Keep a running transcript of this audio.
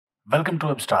Welcome to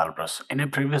WebStylePress. In a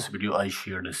previous video, I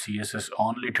shared a CSS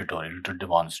only tutorial to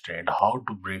demonstrate how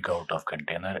to break out of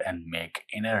container and make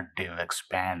inner div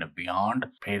expand beyond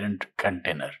parent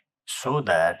container so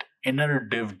that inner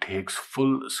div takes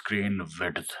full screen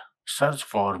width. Search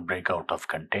for breakout of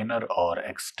container or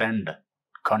extend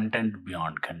content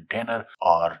beyond container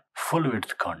or full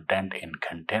width content in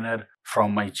container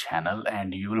from my channel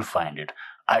and you will find it.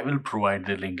 I will provide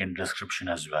the link in description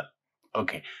as well.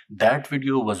 Okay, that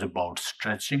video was about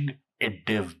stretching a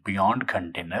div beyond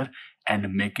container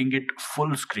and making it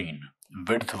full screen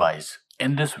width-wise.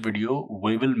 In this video,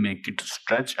 we will make it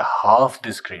stretch half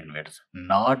the screen width,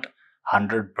 not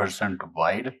 100%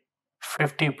 wide,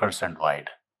 50% wide.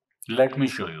 Let me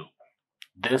show you.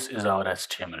 This is our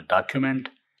HTML document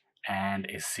and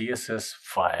a CSS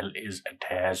file is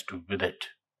attached with it.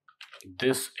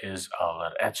 This is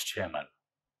our HTML.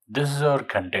 This is our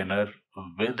container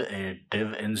with a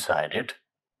div inside it.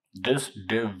 This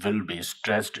div will be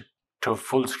stretched to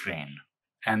full screen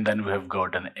and then we have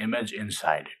got an image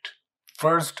inside it.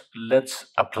 First, let's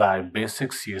apply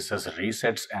basic CSS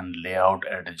resets and layout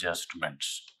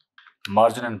adjustments.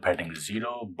 Margin and padding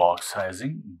 0, box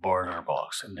sizing, border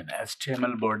box, and then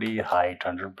HTML body height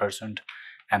 100%,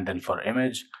 and then for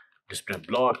image, display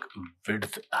block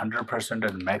width 100%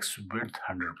 and max width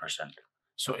 100%.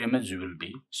 So image will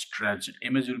be stretched,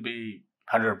 image will be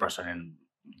 100% in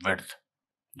width.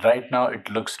 Right now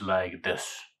it looks like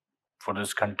this. For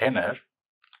this container,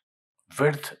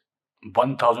 width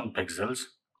 1000 pixels,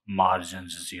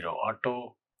 margins 0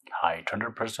 auto, height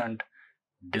 100%,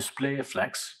 display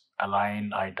flex,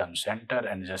 align item center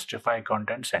and justify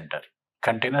content center.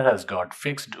 Container has got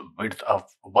fixed width of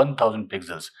 1000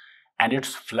 pixels and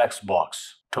its flex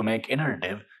box to make inner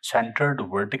div centered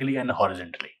vertically and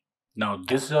horizontally. Now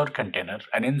this is our container,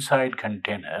 and inside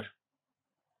container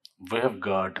we have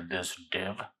got this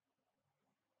div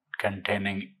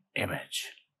containing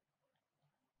image.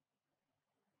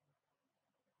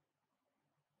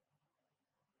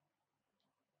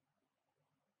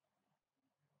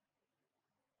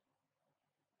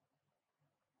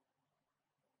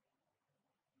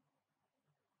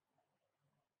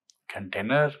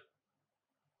 Container,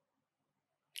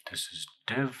 this is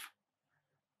div,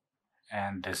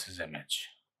 and this is image.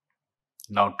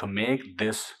 Now to make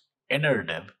this inner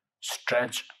div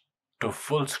stretch to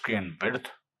full screen width,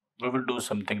 we will do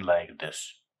something like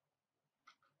this.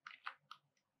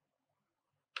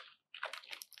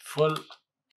 Full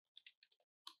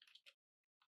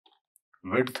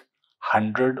width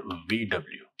 100 VW.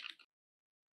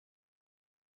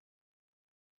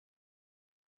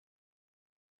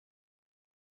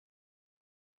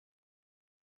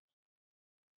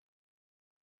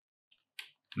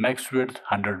 Max width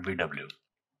 100 VW.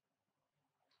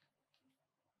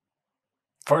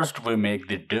 First, we make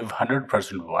the div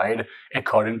 100% wide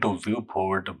according to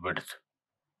viewport width.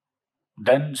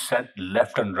 Then set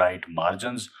left and right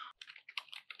margins.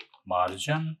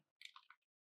 Margin.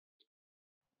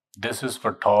 This is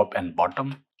for top and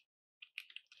bottom.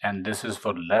 And this is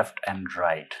for left and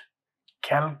right.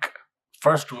 Calc.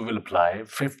 First, we will apply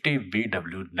 50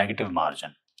 VW negative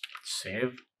margin.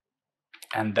 Save.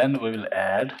 And then we will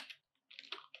add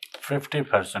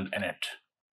 50% in it.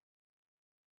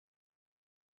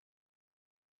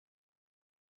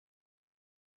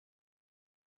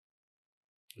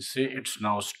 You see, it's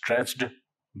now stretched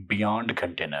beyond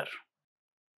container.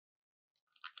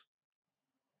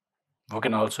 We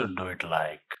can also do it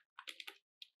like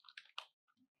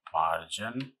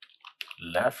margin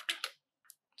left,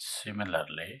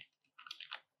 similarly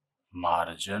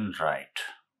margin right.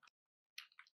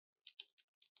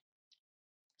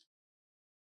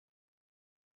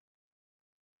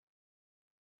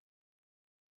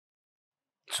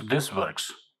 So this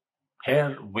works.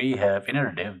 Here we have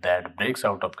inner div that breaks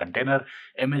out of container.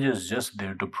 Image is just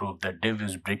there to prove that div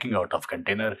is breaking out of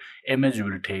container. Image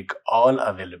will take all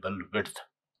available width.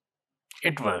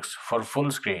 It works for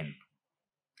full screen.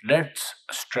 Let's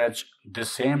stretch the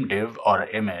same div or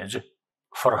image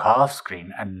for half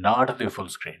screen and not the full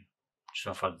screen.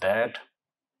 So for that,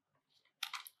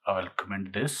 I will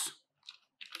comment this.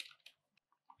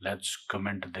 Let's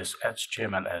comment this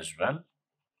HTML as well.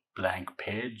 Blank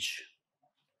page.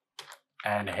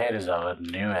 And here is our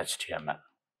new HTML.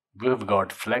 We've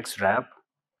got flex wrap.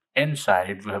 Inside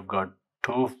it, we have got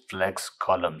two flex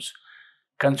columns.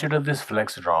 Consider this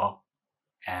flex row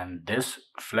and this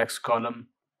flex column,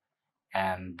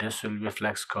 and this will be a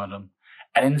flex column.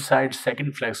 And inside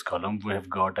second flex column, we have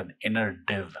got an inner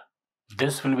div.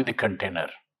 This will be the container.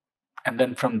 And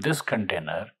then from this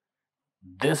container,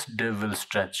 this div will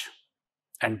stretch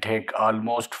and take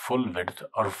almost full width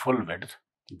or full width.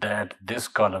 that this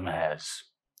column has.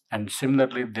 And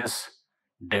similarly, this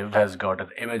div has got an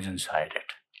image inside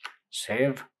it.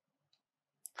 Save,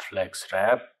 flex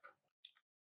wrap,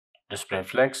 display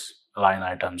flex, line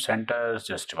item center,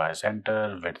 justify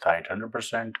center, width height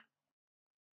 100%.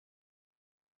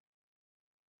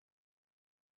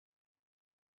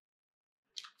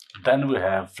 Then we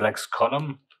have flex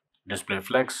column, display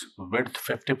flex, width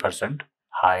 50%,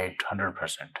 height 100%.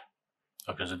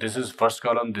 Okay, so this is first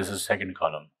column, this is second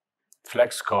column.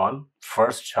 Flex call,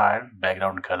 first child,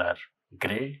 background color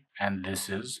gray, and this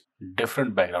is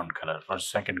different background color for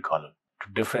second column.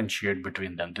 To differentiate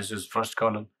between them, this is first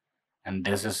column and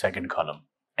this is second column.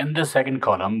 In the second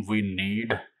column, we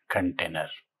need container.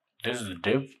 This is the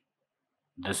div,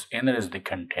 this inner is the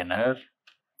container.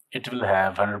 It will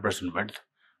have 100% width,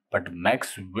 but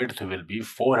max width will be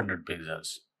 400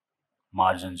 pixels.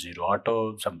 Margin 0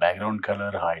 auto, some background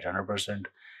color, height 100%.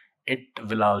 It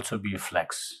will also be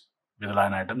flex with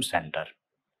line item center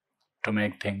to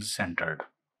make things centered.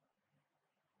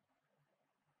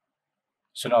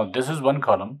 So now this is one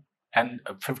column and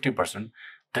 50%.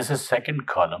 This is second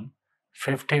column,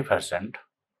 50%.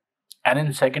 And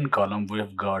in second column, we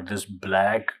have got this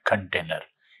black container.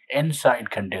 Inside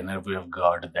container, we have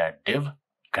got that div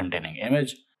containing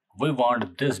image. We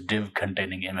want this div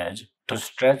containing image to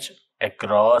stretch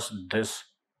across this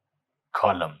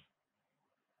column.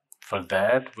 For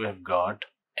that, we have got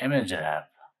image wrap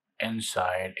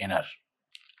inside inner.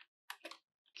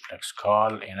 Flex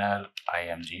call inner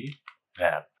img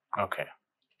wrap. Okay.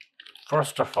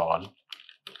 First of all,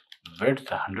 width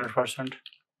 100%,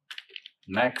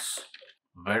 max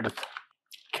width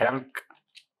calc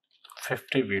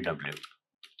 50 VW,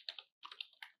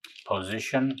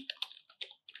 position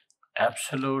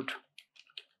absolute,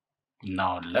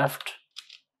 now left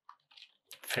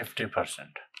 50%.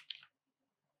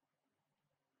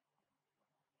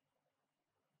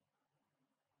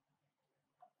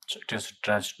 So it is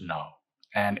stretched now.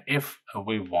 And if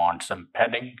we want some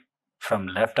padding from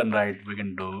left and right, we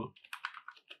can do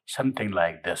something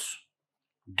like this.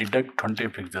 Deduct 20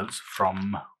 pixels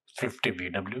from 50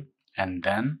 VW and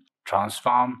then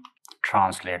transform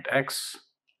translateX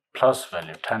plus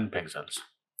value 10 pixels.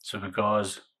 So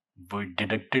because we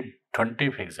deducted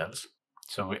 20 pixels,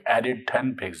 so we added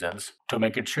 10 pixels to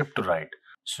make it shift to right.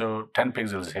 So 10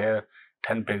 pixels here,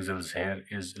 10 pixels here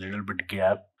is a little bit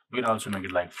gap. We can also make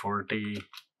it like 40,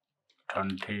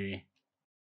 20.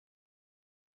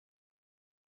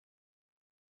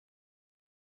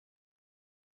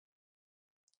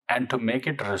 And to make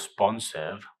it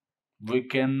responsive, we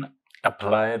can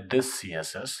apply this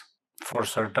CSS for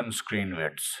certain screen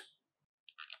widths.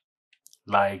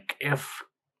 Like if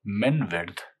min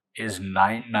width is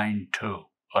 992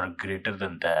 or greater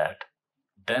than that,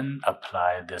 then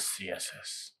apply this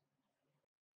CSS.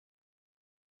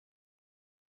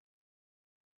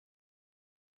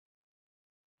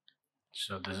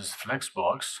 So this is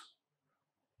flexbox.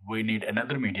 We need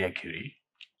another media query.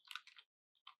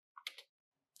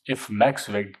 If max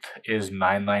width is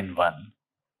 991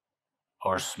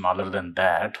 or smaller than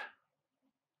that,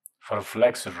 for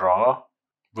flex raw,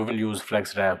 we will use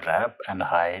flex wrap and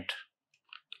height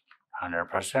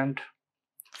 100%.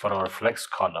 For our flex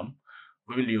column,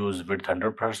 we will use width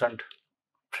 100%.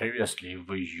 Previously,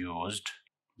 we used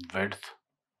width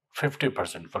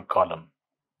 50% for column.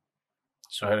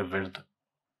 So here width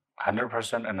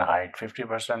 100% and height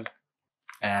 50%.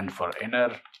 And for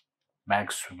inner,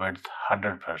 max width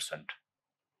 100%.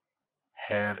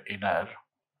 Here inner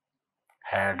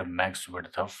had max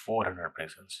width of 400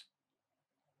 pixels.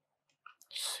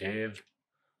 Save.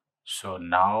 So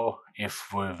now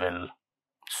if we will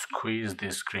squeeze the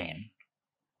screen,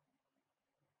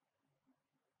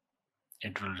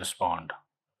 it will respond.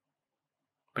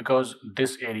 Because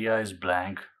this area is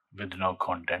blank with no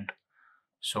content,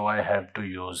 so I have to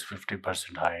use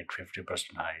 50% height,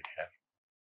 50% height here.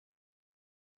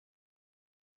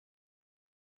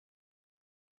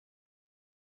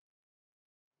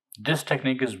 This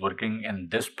technique is working in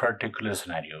this particular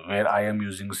scenario where I am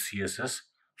using CSS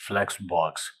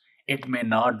flexbox. It may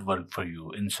not work for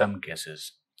you in some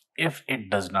cases. If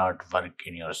it does not work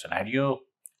in your scenario,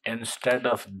 instead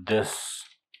of this,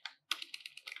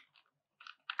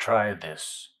 try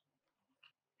this.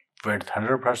 Width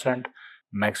 100%,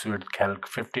 max width calc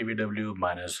 50 VW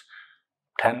minus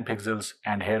 10 pixels,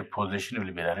 and here position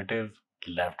will be relative,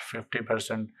 left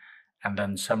 50%, and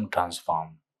then some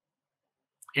transform.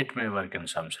 It may work in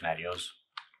some scenarios.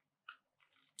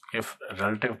 If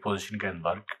relative position can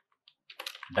work,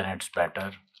 then it's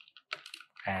better,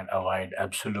 and avoid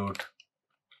absolute.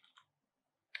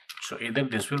 So either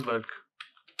this will work,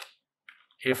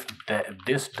 If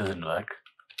this doesn't work,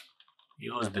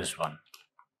 use this one.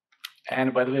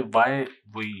 And by the way, why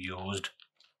we used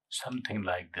something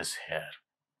like this here?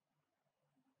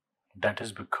 That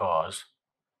is because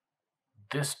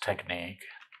this technique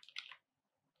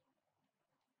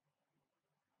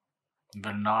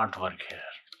will not work here.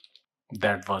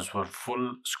 That was for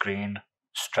full screen,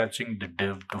 stretching the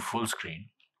div to full screen.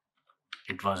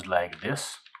 It was like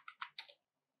this.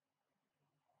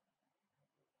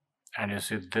 And you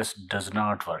see, this does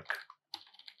not work.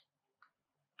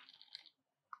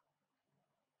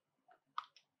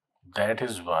 That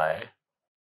is why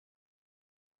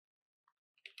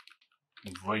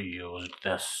we used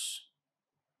this.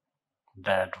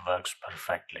 That works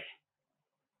perfectly.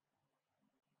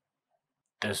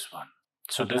 This one.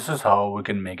 So this is how we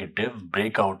can make a div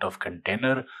break out of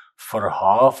container for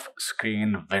half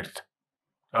screen width.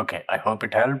 Okay, I hope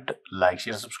it helped. Like,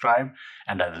 share, subscribe,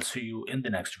 and I will see you in the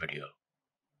next video.